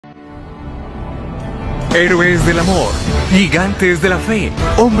Héroes del amor, gigantes de la fe,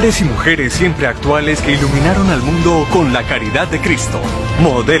 hombres y mujeres siempre actuales que iluminaron al mundo con la caridad de Cristo,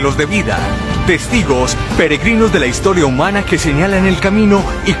 modelos de vida, testigos, peregrinos de la historia humana que señalan el camino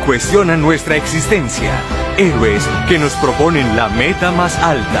y cuestionan nuestra existencia. Héroes que nos proponen la meta más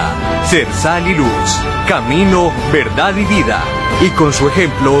alta, ser sal y luz, camino, verdad y vida. Y con su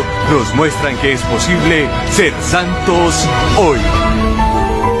ejemplo nos muestran que es posible ser santos hoy.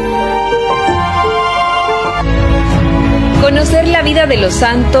 Conocer la vida de los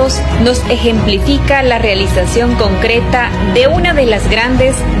santos nos ejemplifica la realización concreta de una de las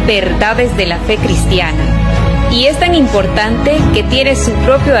grandes verdades de la fe cristiana. Y es tan importante que tiene su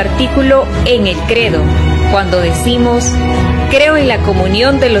propio artículo en el credo, cuando decimos, creo en la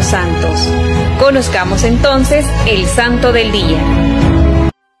comunión de los santos. Conozcamos entonces el santo del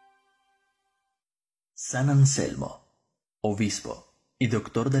día. San Anselmo, obispo y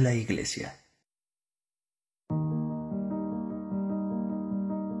doctor de la Iglesia.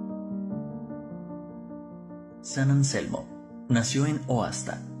 San Anselmo nació en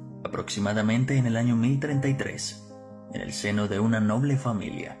Oasta, aproximadamente en el año 1033, en el seno de una noble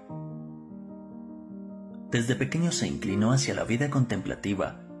familia. Desde pequeño se inclinó hacia la vida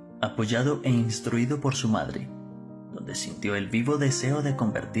contemplativa, apoyado e instruido por su madre, donde sintió el vivo deseo de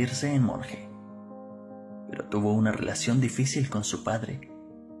convertirse en monje. Pero tuvo una relación difícil con su padre,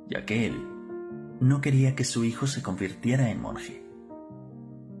 ya que él no quería que su hijo se convirtiera en monje.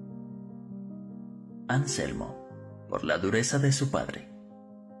 Anselmo, por la dureza de su padre,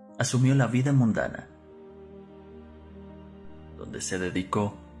 asumió la vida mundana, donde se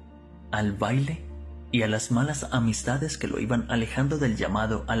dedicó al baile y a las malas amistades que lo iban alejando del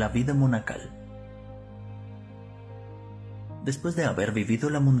llamado a la vida monacal. Después de haber vivido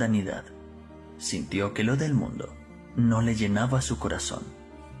la mundanidad, sintió que lo del mundo no le llenaba su corazón,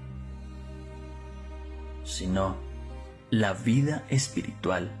 sino la vida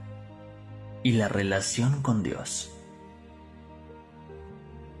espiritual y la relación con Dios.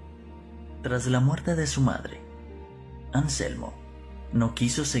 Tras la muerte de su madre, Anselmo no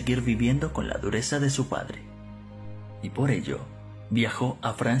quiso seguir viviendo con la dureza de su padre, y por ello viajó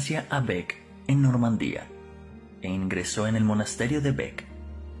a Francia, a Bec, en Normandía, e ingresó en el monasterio de Bec,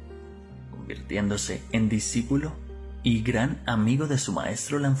 convirtiéndose en discípulo y gran amigo de su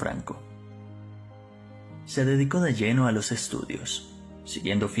maestro Lanfranco. Se dedicó de lleno a los estudios,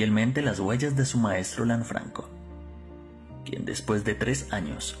 siguiendo fielmente las huellas de su maestro Lanfranco, quien después de 3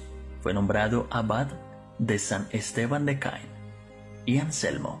 años fue nombrado abad de San Esteban de Caen, y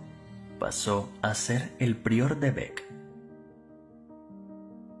Anselmo pasó a ser el prior de Bec.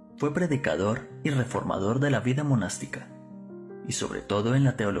 Fue predicador y reformador de la vida monástica, y sobre todo en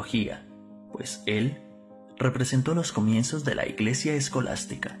la teología, pues él representó los comienzos de la Iglesia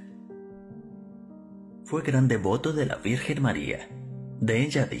escolástica. Fue gran devoto de la Virgen María. De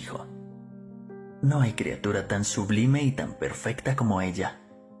ella dijo: no hay criatura tan sublime y tan perfecta como ella,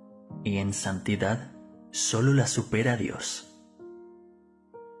 y en santidad solo la supera Dios.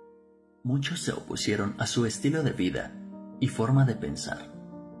 Muchos se opusieron a su estilo de vida y forma de pensar,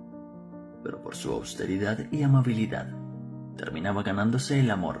 pero por su austeridad y amabilidad terminaba ganándose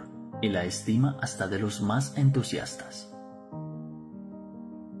el amor y la estima hasta de los más entusiastas.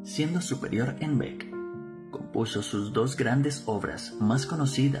 Siendo superior en Bec, compuso sus 2 grandes obras más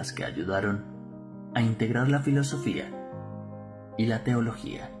conocidas que ayudaron a integrar la filosofía y la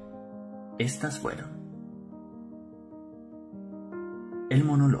teología. Estas fueron: el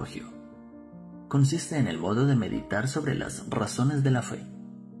monologio. Consiste en el modo de meditar sobre las razones de la fe,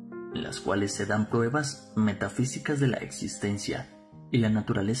 en las cuales se dan pruebas metafísicas de la existencia y la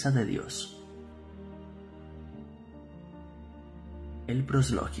naturaleza de Dios. El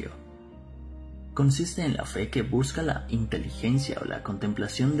proslogio. Consiste en la fe que busca la inteligencia o la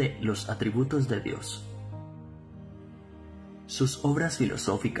contemplación de los atributos de Dios. Sus obras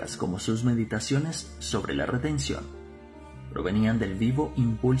filosóficas, como sus meditaciones sobre la redención, provenían del vivo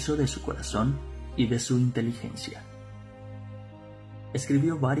impulso de su corazón y de su inteligencia.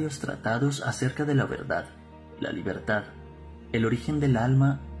 Escribió varios tratados acerca de la verdad, la libertad, el origen del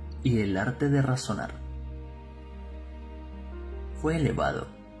alma y el arte de razonar. Fue elevado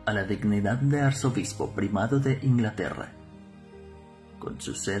a la dignidad de arzobispo primado de Inglaterra, con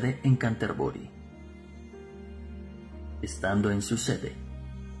su sede en Canterbury. Estando en su sede,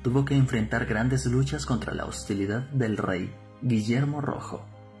 tuvo que enfrentar grandes luchas contra la hostilidad del rey Guillermo Rojo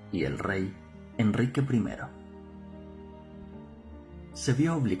y el rey Enrique I. Se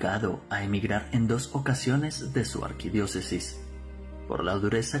vio obligado a emigrar en 2 ocasiones de su arquidiócesis, por la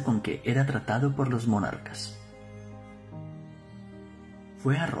dureza con que era tratado por los monarcas.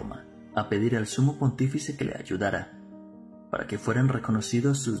 Fue a Roma, a pedir al sumo pontífice que le ayudara, para que fueran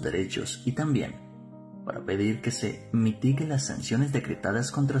reconocidos sus derechos y también para pedir que se mitiguen las sanciones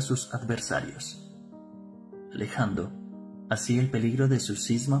decretadas contra sus adversarios, alejando así el peligro de su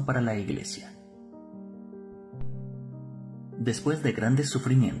cisma para la Iglesia. Después de grandes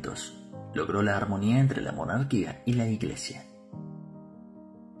sufrimientos, logró la armonía entre la monarquía y la Iglesia.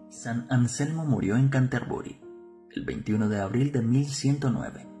 San Anselmo murió en Canterbury el 21 de abril de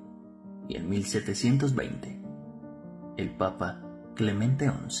 1109 y en 1720 el Papa Clemente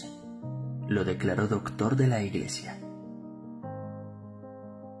XI lo declaró doctor de la Iglesia.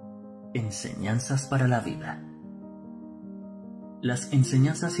 Enseñanzas para la vida. Las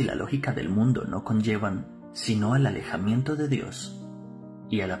enseñanzas y la lógica del mundo no conllevan sino al alejamiento de Dios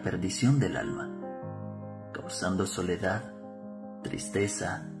y a la perdición del alma, causando soledad,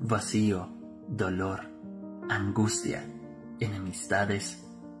 tristeza, vacío, dolor, angustia, enemistades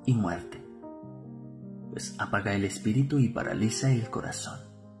y muerte, pues apaga el espíritu y paraliza el corazón.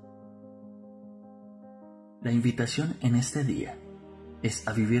 La invitación en este día es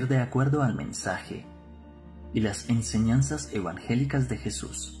a vivir de acuerdo al mensaje y las enseñanzas evangélicas de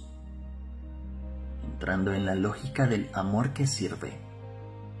Jesús, entrando en la lógica del amor que sirve,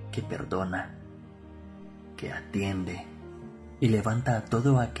 que perdona, que atiende y levanta a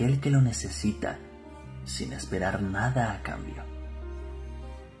todo aquel que lo necesita sin esperar nada a cambio.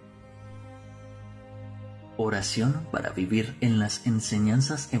 Oración para vivir en las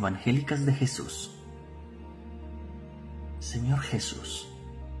enseñanzas evangélicas de Jesús. Señor Jesús,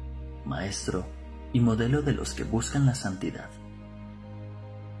 Maestro y modelo de los que buscan la santidad,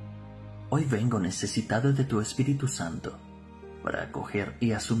 hoy vengo necesitado de tu Espíritu Santo para acoger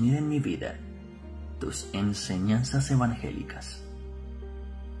y asumir en mi vida tus enseñanzas evangélicas.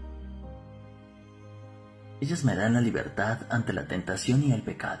 Ellas me dan la libertad ante la tentación y el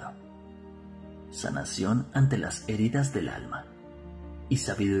pecado, sanación ante las heridas del alma y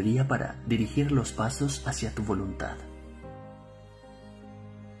sabiduría para dirigir los pasos hacia tu voluntad.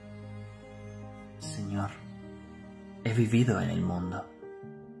 Señor, he vivido en el mundo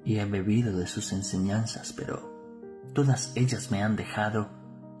y he bebido de sus enseñanzas, pero todas ellas me han dejado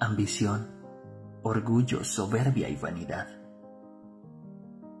ambición, orgullo, soberbia y vanidad.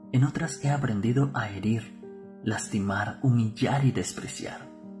 En otras he aprendido a herir, lastimar, humillar y despreciar.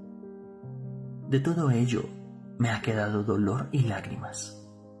 De todo ello me ha quedado dolor y lágrimas.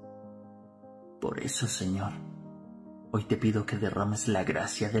 Por eso, Señor, hoy te pido que derrames la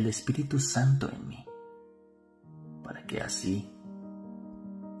gracia del Espíritu Santo en mí, para que así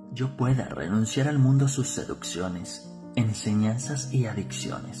yo pueda renunciar al mundo sus seducciones, enseñanzas y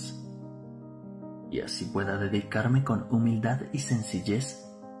adicciones, y así pueda dedicarme con humildad y sencillez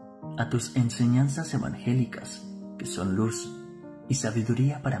a tus enseñanzas evangélicas, que son luz y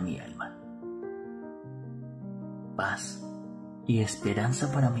sabiduría para mi alma, paz y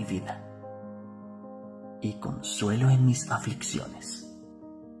esperanza para mi vida, y consuelo en mis aflicciones.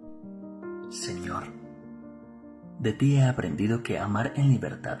 Señor, de ti he aprendido que amar en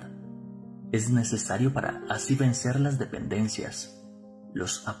libertad es necesario para así vencer las dependencias,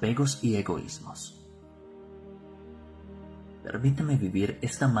 los apegos y egoísmos. Permíteme vivir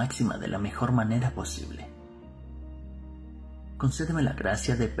esta máxima de la mejor manera posible. Concédeme la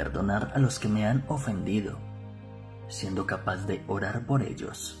gracia de perdonar a los que me han ofendido, siendo capaz de orar por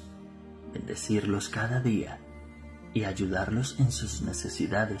ellos, bendecirlos cada día y ayudarlos en sus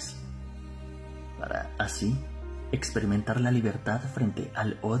necesidades, para así experimentar la libertad frente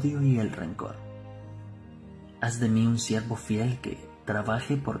al odio y el rencor. Haz de mí un siervo fiel que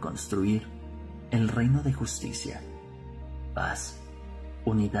trabaje por construir el reino de justicia, paz,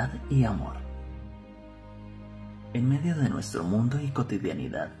 unidad y amor. En medio de nuestro mundo y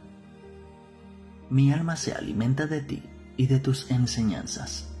cotidianidad, mi alma se alimenta de ti y de tus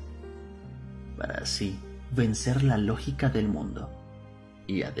enseñanzas, para así vencer la lógica del mundo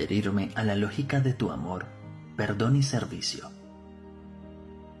y adherirme a la lógica de tu amor, perdón y servicio.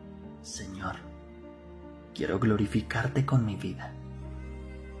 Señor, quiero glorificarte con mi vida.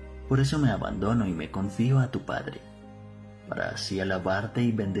 Por eso me abandono y me confío a tu Padre, para así alabarte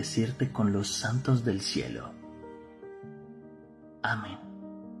y bendecirte con los santos del cielo. Amén.